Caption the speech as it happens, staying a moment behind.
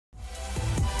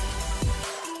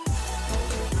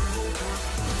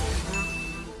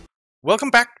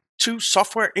Welcome back to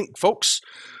Software Inc., folks.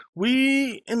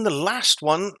 We, in the last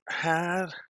one, had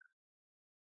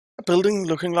a building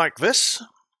looking like this.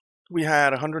 We had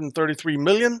 133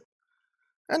 million,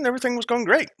 and everything was going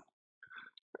great.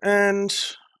 And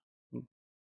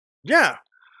yeah,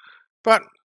 but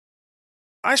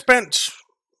I spent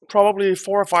probably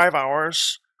 4 or 5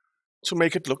 hours to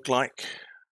make it look like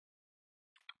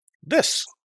this.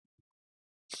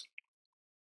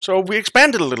 So we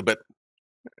expanded a little bit,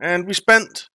 and we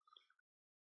spent,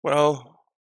 well,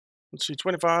 let's see,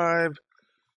 25,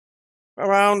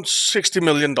 around $60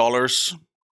 million,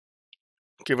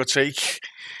 give or take,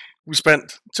 we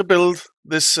spent to build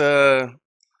this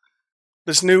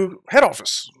this new head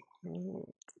office.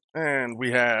 And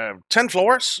we have 10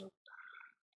 floors.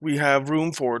 We have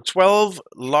room for 12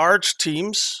 large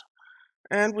teams,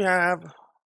 and we have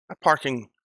a parking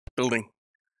building.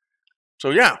 So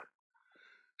yeah.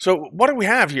 So what do we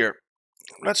have here?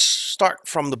 Let's start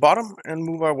from the bottom and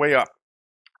move our way up.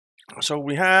 So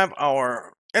we have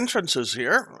our entrances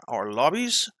here, our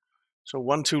lobbies. So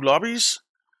 1, 2 lobbies.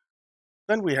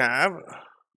 Then we have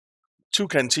 2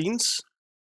 canteens,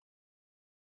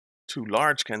 2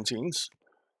 large canteens.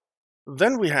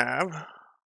 Then we have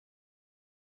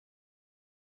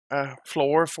a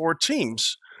floor for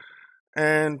teams.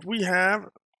 And we have,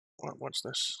 what's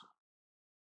this?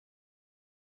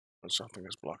 Something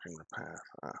is blocking the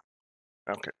path.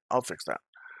 Okay, I'll fix that.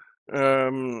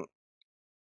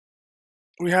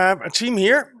 We have a team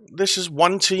here. This is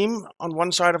one team on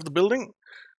one side of the building,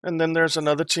 and then there's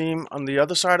another team on the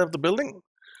other side of the building.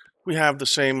 We have the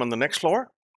same on the next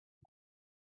floor.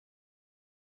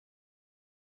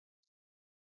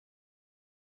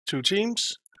 Two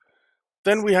teams.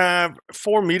 Then we have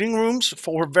 4 meeting rooms,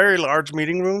 4 very large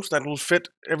meeting rooms that will fit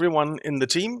everyone in the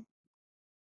team.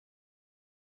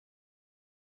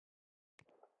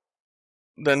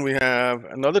 Then we have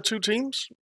another 2 teams,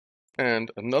 and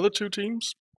another 2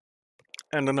 teams,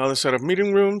 and another set of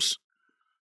meeting rooms,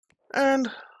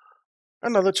 and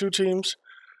another 2 teams,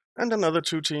 and another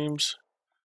 2 teams,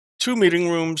 2 meeting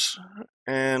rooms,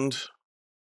 and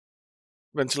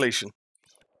ventilation.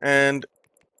 And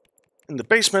in the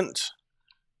basement,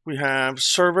 we have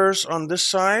servers on this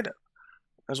side,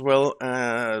 as well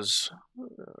as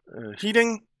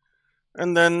heating.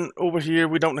 And then over here,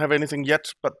 we don't have anything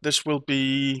yet, but this will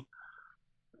be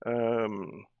a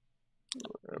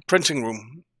printing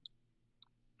room.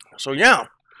 So yeah,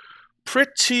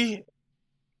 pretty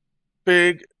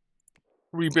big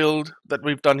rebuild that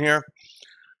we've done here.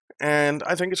 And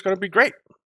I think it's going to be great.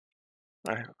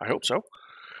 I hope so.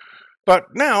 But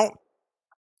now,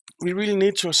 we really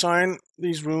need to assign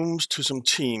these rooms to some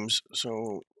teams.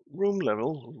 So room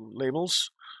level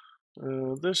labels.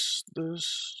 This,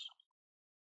 this,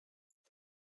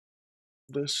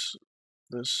 this,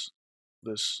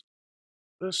 this,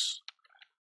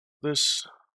 this.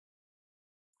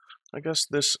 I guess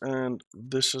this and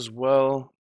this as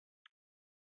well.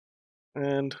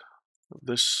 And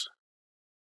this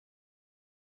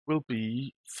will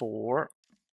be for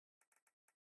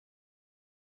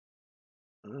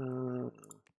the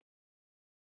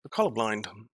colorblind.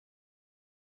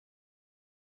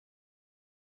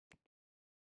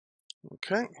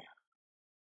 Okay.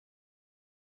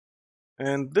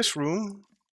 And this room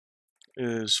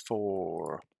is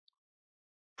for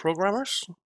programmers.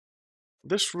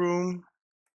 This room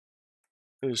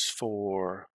is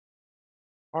for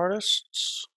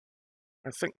artists. I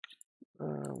think,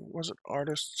 was it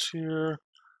artists here?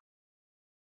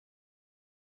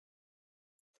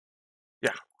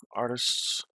 Yeah,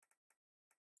 artists.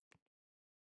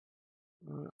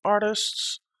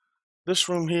 Artists. This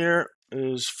room here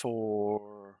is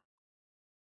for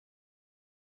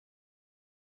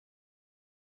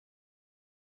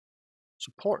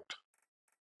support.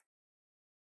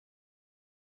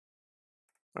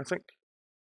 I think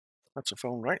that's a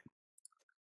phone, right?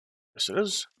 Yes, it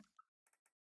is.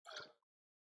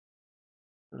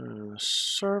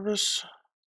 Service.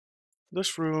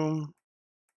 This room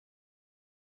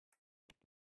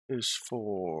is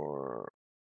for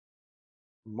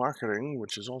marketing,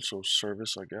 which is also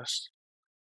service, I guess.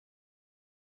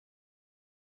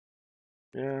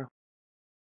 Yeah.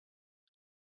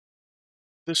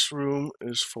 This room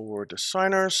is for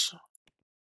designers.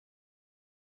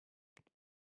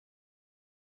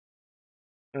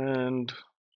 And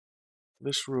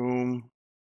this room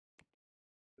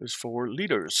is for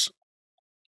leaders.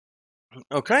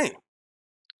 Okay.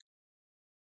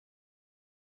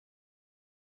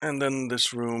 And then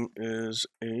this room is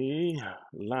a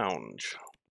lounge.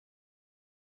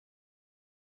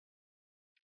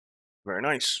 Very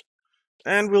nice.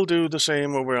 And we'll do the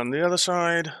same over on the other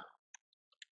side.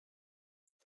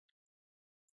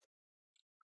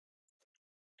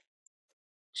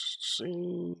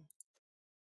 see.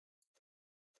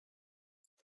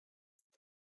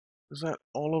 Is that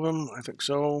all of them? I think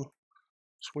so.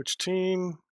 Switch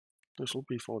team. This will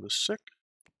be for the sick.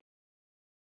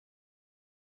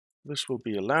 This will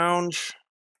be a lounge.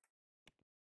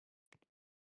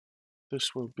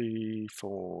 This will be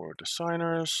for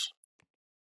designers.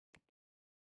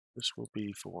 This will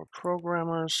be for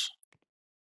programmers.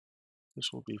 This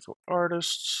will be for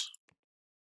artists.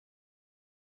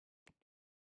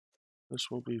 This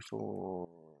will be for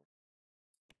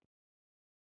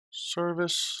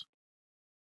service.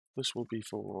 This will be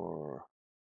for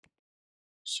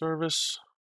service.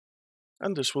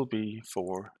 And this will be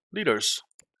for leaders.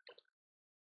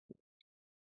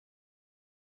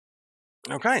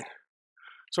 Okay,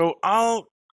 so I'll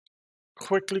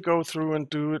quickly go through and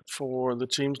do it for the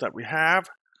teams that we have,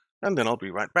 and then I'll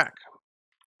be right back.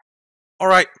 All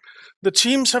right, the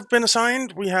teams have been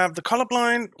assigned. We have the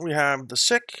colorblind, we have the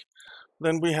sick,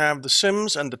 then we have the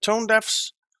Sims and the tone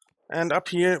deafs, and up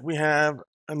here we have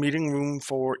a meeting room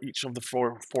for each of the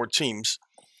four teams.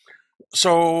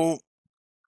 So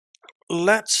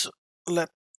let's let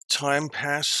time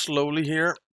pass slowly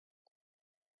here.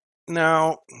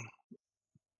 Now,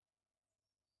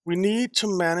 we need to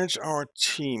manage our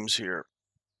teams here.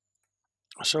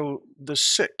 So the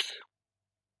sick,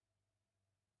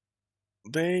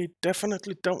 they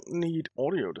definitely don't need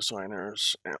audio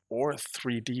designers or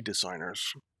 3D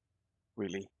designers,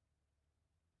 really.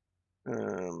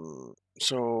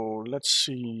 So let's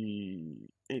see,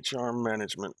 HR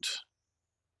management.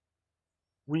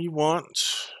 We want,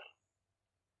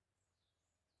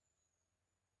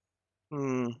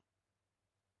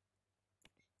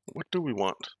 what do we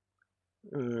want?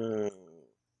 Who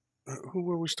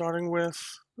were we starting with?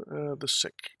 The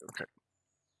sick, okay.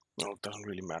 Well, it doesn't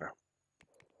really matter.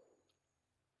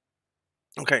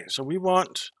 Okay, so we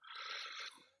want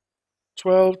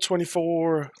 12,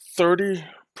 24, 30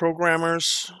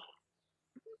 programmers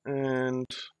and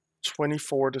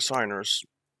 24 designers.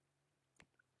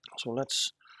 So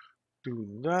let's do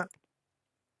that.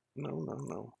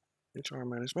 No. HR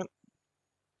management.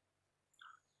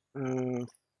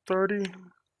 30.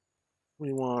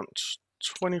 We want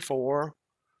 24.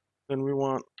 Then we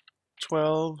want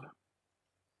 12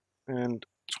 and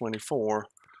 24.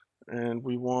 And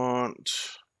we want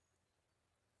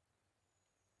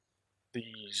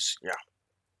these, yeah.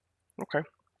 Okay.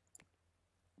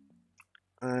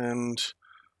 And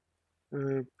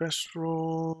best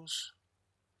roles.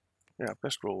 Yeah,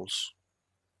 best roles.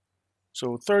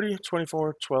 So 30,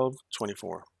 24, 12,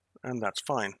 24. And that's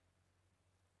fine.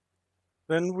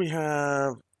 Then we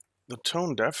have the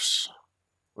tone deafs.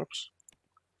 Whoops.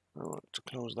 I want to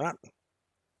close that.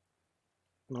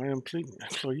 My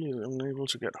employee is unable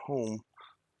to get home.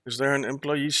 Is there an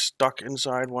employee stuck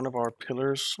inside one of our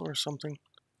pillars or something?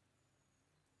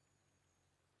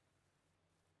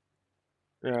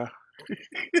 Yeah.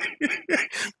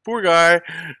 Poor guy.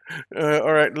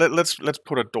 All right, let's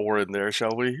put a door in there,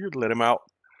 shall we? Let him out.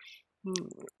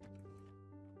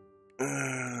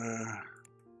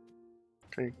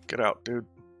 Okay, get out, dude.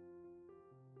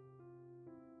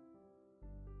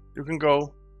 You can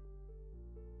go.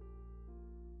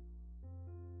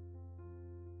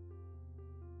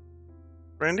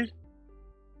 Randy?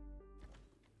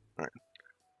 All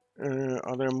right.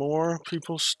 Are there more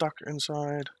people stuck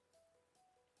inside?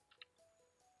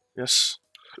 Yes.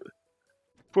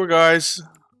 Poor guys.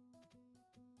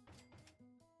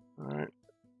 All right.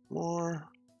 More.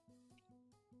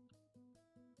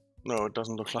 No, it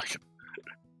doesn't look like it.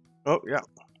 Oh, yeah.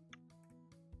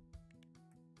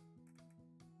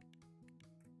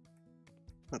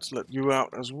 Let's let you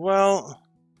out as well.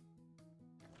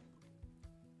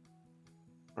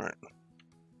 All right.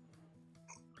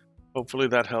 Hopefully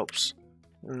that helps.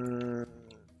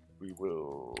 We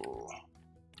will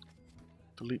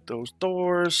delete those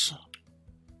doors.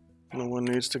 No one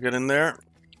needs to get in there.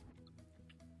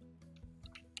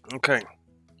 Okay.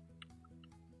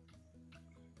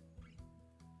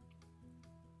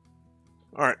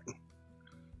 All right.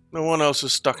 No one else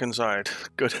is stuck inside.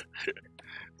 Good.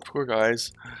 Poor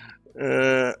guys.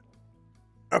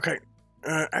 Okay.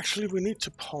 Actually, we need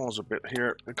to pause a bit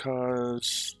here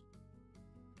because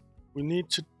we need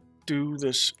to do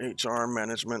this HR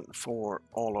management for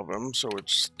all of them. So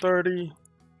it's 30,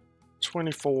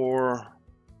 24,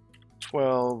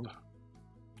 12,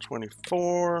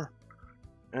 24,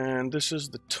 and this is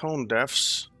the tone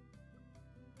deafs.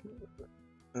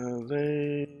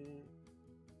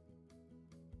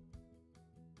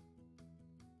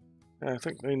 I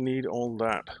think they need all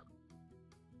that.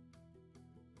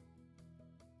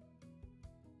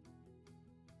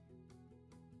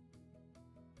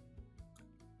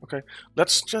 Okay,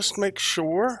 let's just make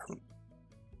sure.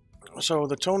 So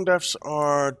the tone deafs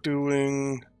are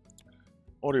doing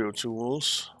audio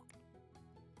tools.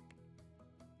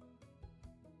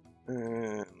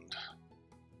 And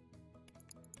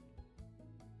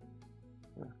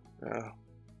yeah,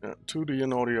 2D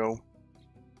and audio.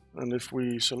 And if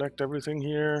we select everything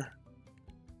here,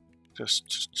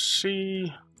 just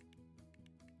C,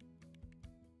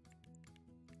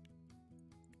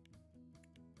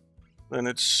 then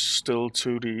it's still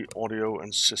 2D audio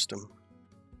and system.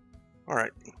 All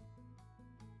right.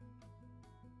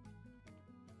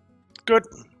 Good.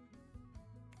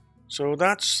 So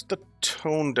that's the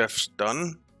tone defs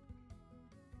done.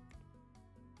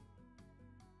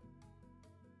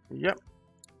 Yep.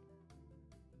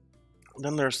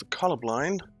 Then there's the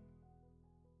colorblind.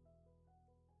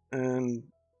 And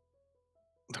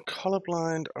the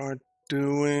colorblind are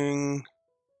doing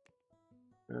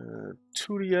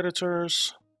 2D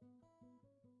editors.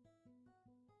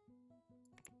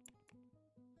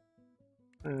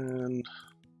 And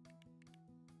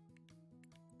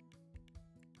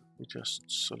we just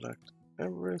select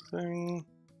everything.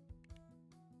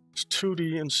 It's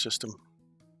 2D and system.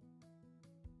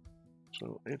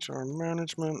 So HR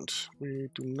management, we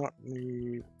do not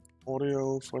need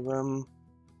audio for them.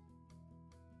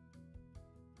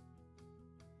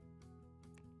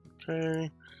 Okay,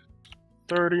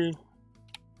 30,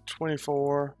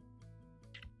 24,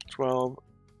 12,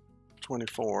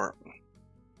 24.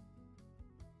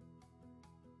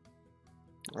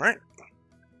 All right.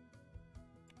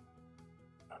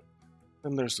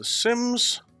 Then there's the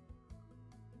Sims.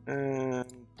 And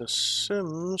the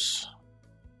Sims,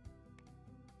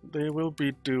 they will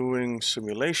be doing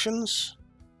simulations.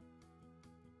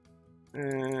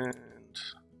 And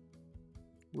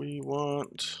we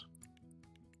want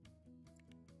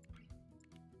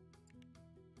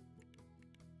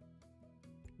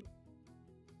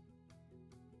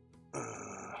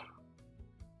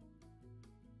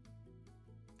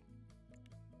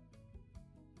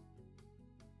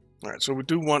all right, so we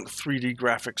do want 3D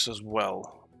graphics as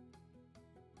well.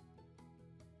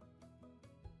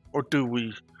 Or do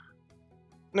we?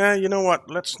 Nah, you know what?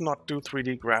 Let's not do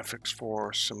 3D graphics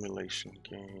for simulation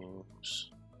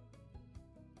games.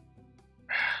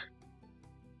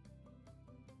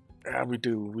 Yeah, we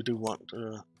do. We do want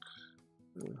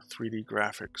 3D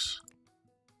graphics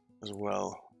as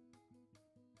well.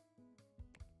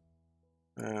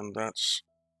 And that's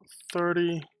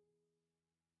 30,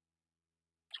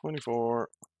 24,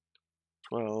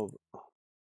 12,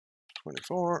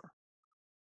 24.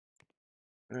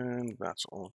 And that's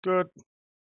all good.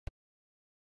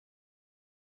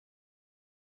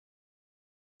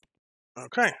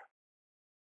 Okay.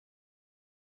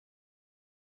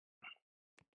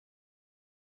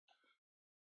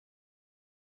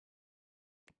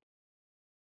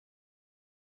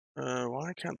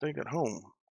 Why can't they get home?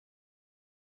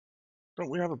 Don't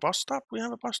we have a bus stop? We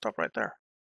have a bus stop right there.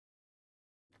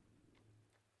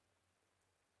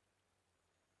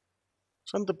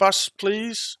 Send the bus,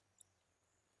 please.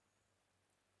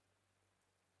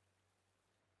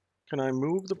 Can I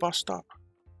move the bus stop?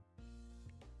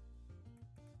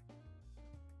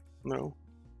 No.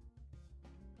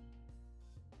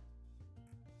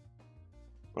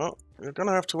 Well, you're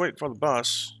gonna have to wait for the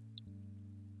bus.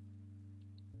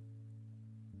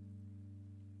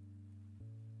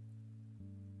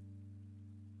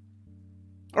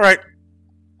 All right.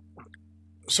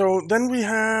 So then we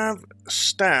have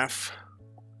staff.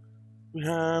 We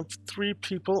have 3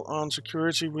 people on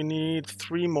security. We need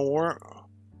 3 more.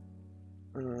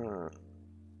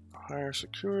 Higher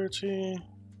security.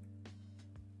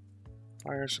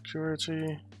 Higher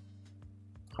security.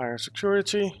 Higher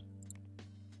security.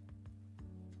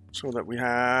 So that we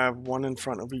have 1 in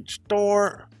front of each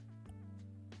door.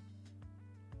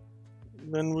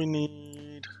 Then we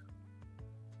need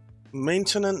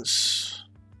maintenance.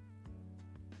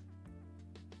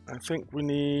 I think we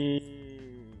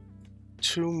need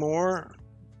 2 more.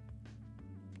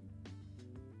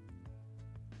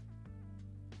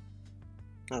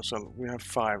 Oh, so we have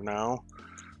 5 now.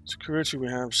 Security, we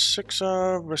have 6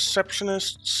 of.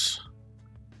 Receptionists,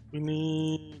 we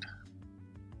need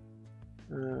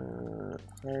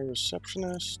higher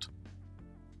receptionist.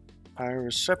 Higher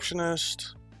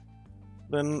receptionist.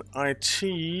 Then IT.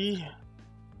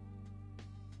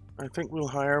 I think we'll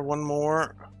hire 1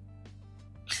 more.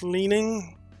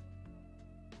 Cleaning.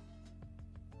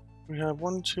 We have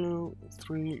 1, 2,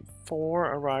 3, 4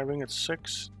 arriving at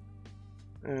 6.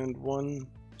 And 1,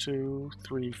 2,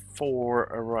 3, 4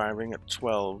 arriving at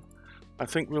 12. I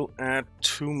think we'll add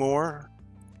 2 more.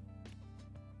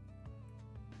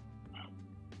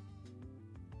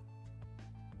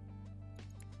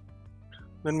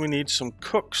 Then we need some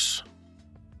cooks.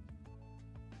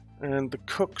 And the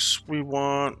cooks we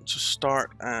want to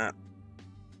start at,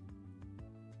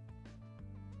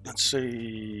 let's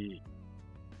say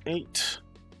 8.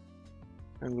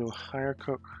 And we'll hire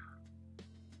cook,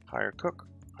 hire cook,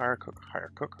 hire cook,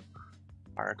 hire cook,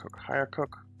 hire cook, hire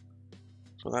cook.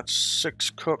 So that's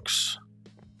 6 cooks.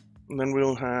 And then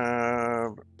we'll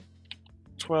have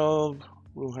 12.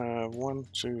 We'll have 1,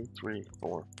 2, 3,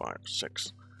 4, 5,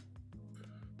 6.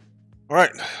 All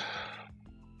right.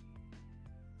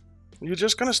 You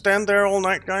just gonna stand there all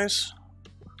night, guys?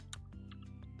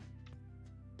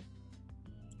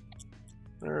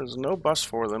 There is no bus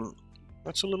for them.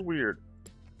 That's a little weird.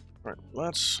 All right,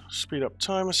 let's speed up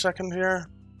time a second here.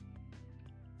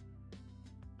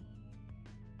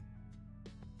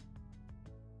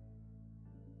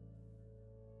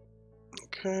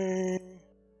 Okay.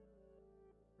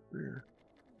 We're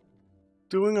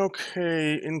doing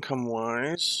okay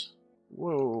income-wise.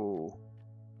 Whoa.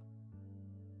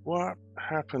 What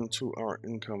happened to our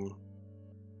income?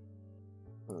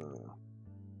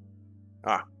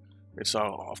 It's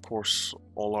of course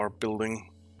all our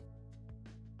building.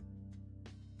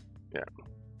 Yeah,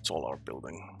 it's all our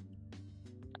building.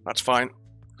 That's fine.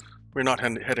 We're not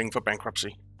heading for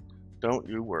bankruptcy. Don't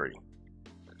you worry.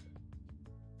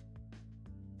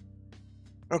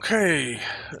 Okay,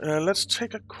 let's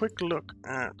take a quick look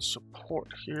at support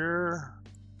here.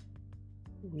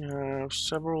 We have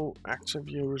several active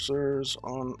users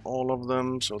on all of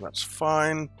them, so that's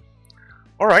fine.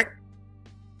 All right,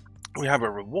 we have a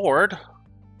reward.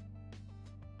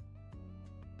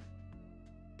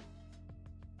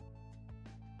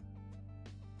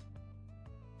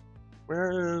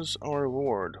 Where is our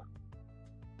reward?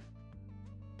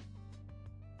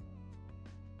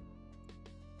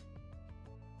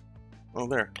 Oh,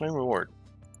 there, claim reward.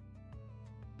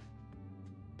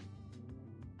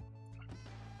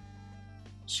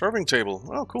 Serving table.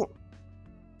 Oh, cool.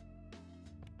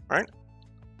 All right.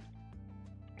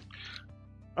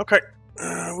 Okay,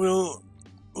 we'll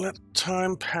let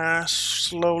time pass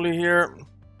slowly here.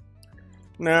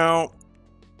 Now,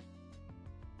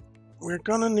 we're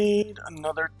gonna need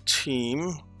another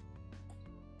team.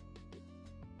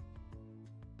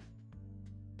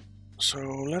 So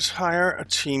let's hire a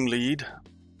team lead.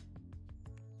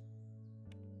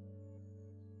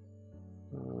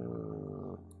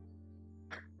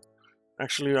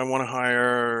 Actually, I want to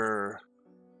hire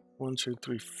 1, 2,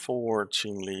 3, 4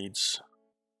 team leads.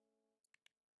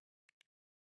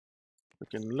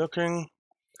 Begin looking.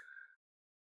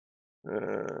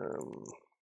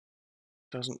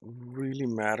 Doesn't really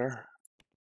matter.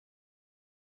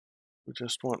 We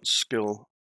just want skill.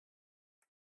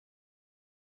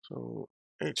 So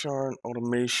HR and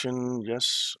automation,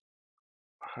 yes,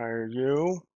 hire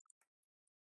you.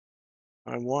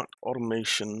 I want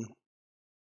automation.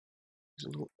 He's a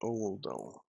little old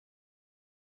though.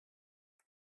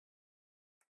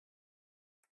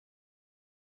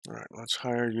 All right, let's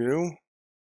hire you.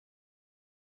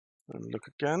 And look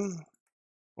again.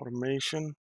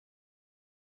 Automation.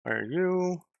 Hire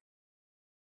you.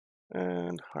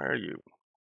 And hire you.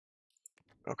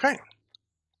 Okay.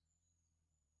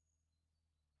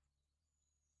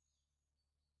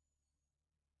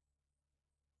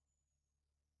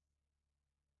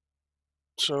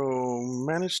 So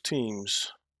manage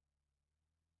teams.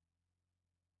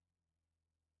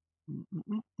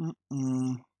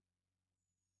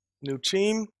 New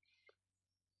team.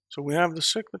 So we have the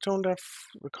sick, the tone deaf,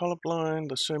 the colorblind,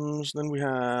 the Sims. Then we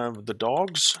have the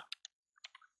dogs.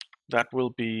 That will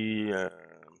be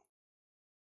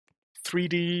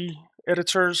 3D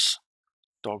editors.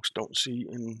 Dogs don't see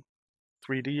in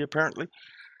 3D apparently,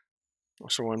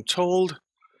 so I'm told.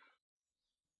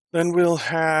 Then we'll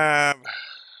have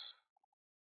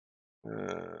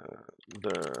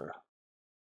the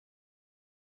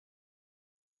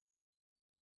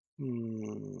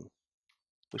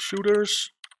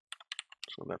shooters.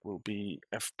 So that will be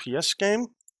FPS game.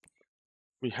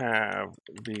 We have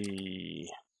the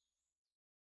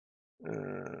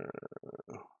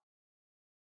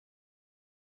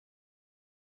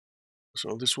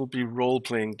so this will be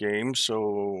role-playing game.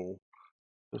 So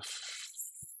the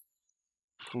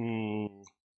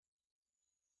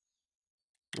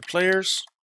players.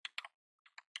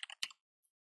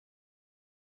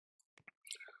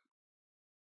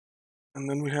 And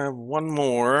then we have one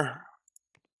more.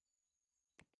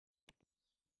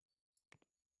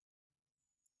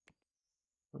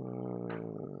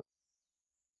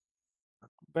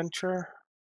 Adventure.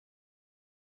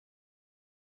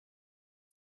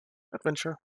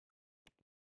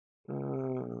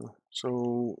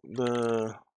 So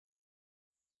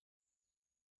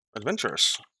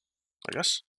adventurous, I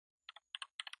guess.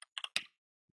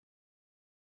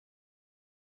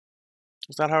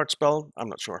 Is that how it's spelled? I'm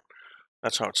not sure.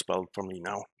 That's how it's spelled for me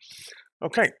now.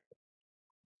 Okay.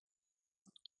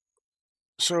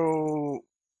 So,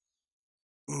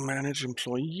 manage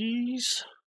employees.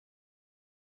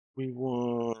 We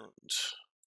want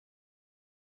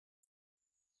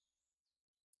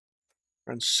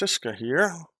Francisca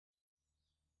here.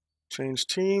 Change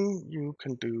team. You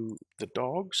can do the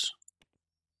dogs.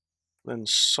 Then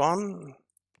Son.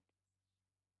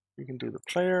 You can do the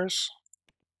players.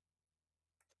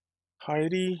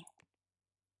 Heidi.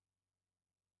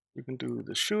 You can do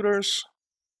the shooters.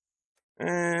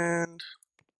 And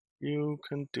you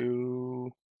can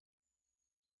do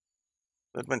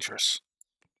the adventurous.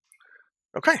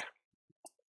 Okay.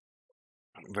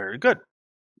 Very good.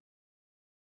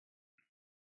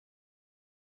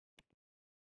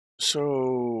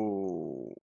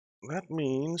 So that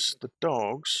means the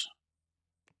dogs,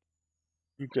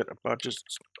 you get a budget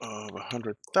of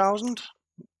 100,000.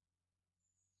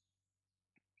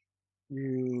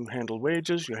 You handle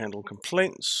wages, you handle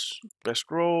complaints, best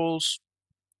roles,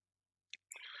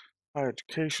 high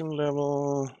education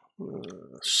level,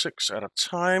 6 at a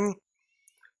time.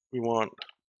 We want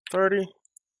 30,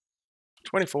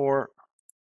 24,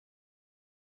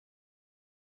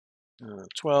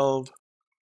 12,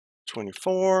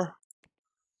 24,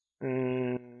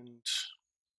 and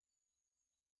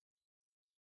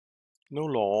no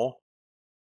law.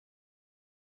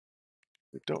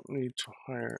 We don't need to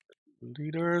hire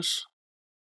leaders.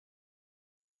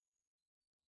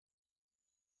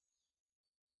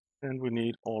 And we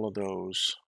need all of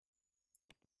those.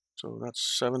 So that's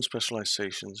 7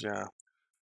 specializations, yeah.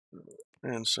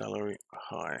 And salary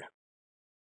high.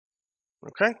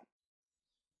 Okay.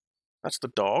 That's the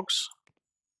dogs.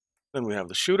 Then we have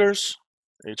the shooters,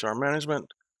 HR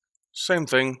management, same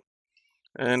thing.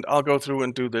 And I'll go through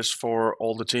and do this for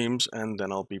all the teams, and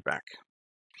then I'll be back.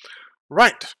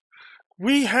 Right.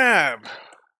 We have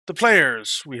the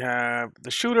players. We have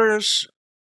the shooters.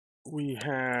 We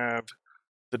have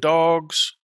the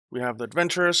dogs. We have the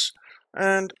adventurous.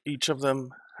 And each of them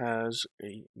has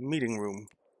a meeting room.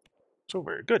 So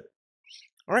very good.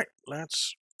 All right,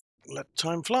 let's let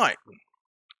time fly.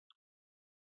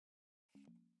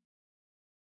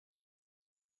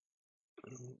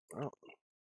 Oh.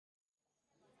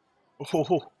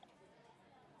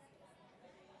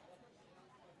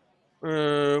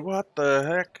 What the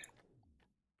heck?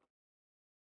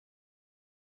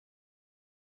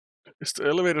 Is the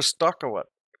elevator stuck or what?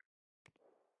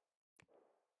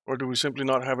 Or do we simply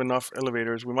not have enough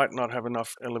elevators? We might not have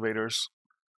enough elevators.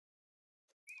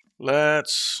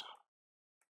 Let's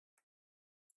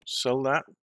sell that.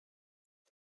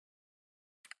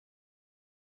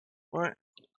 Right.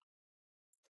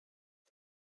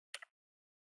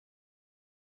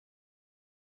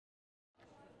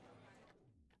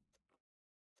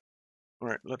 All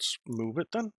right, let's move it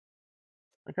then.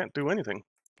 I can't do anything.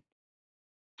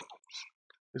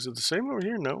 Is it the same over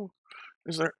here? No.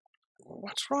 Is there...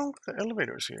 What's wrong with the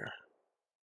elevators here?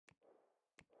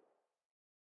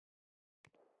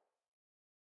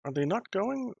 Are they not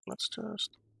going? Let's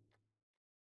just...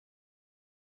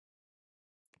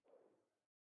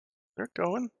 They're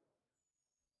going.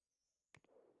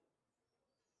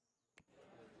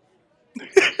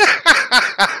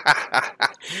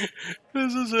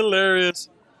 This is hilarious.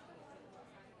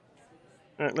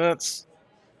 All right, let's...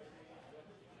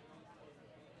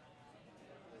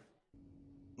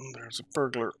 There's a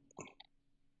burglar.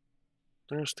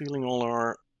 They're stealing all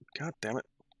our... God damn it.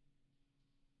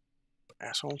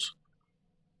 Assholes.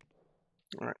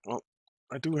 Alright, well,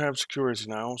 I do have security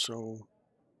now, so...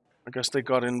 I guess they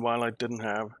got in while I didn't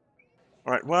have.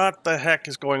 Alright, what the heck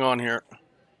is going on here?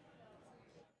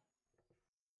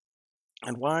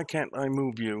 And why can't I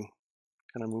move you?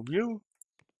 Can I move you?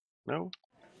 No?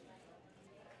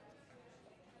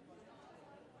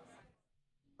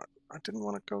 I didn't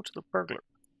want to go to the burglar.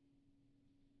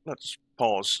 Let's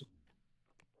pause.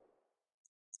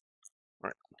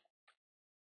 Right.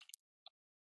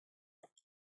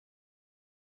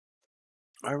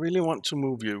 I really want to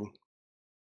move you.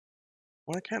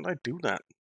 Why can't I do that?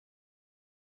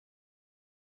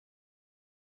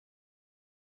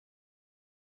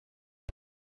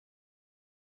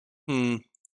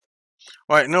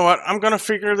 Alright, you know what? I'm gonna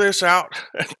figure this out,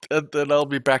 and then I'll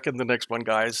be back in the next one,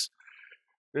 guys.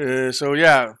 So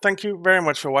yeah, thank you very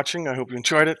much for watching. I hope you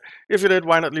enjoyed it. If you did,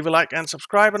 why not leave a like and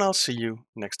subscribe, and I'll see you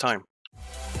next time.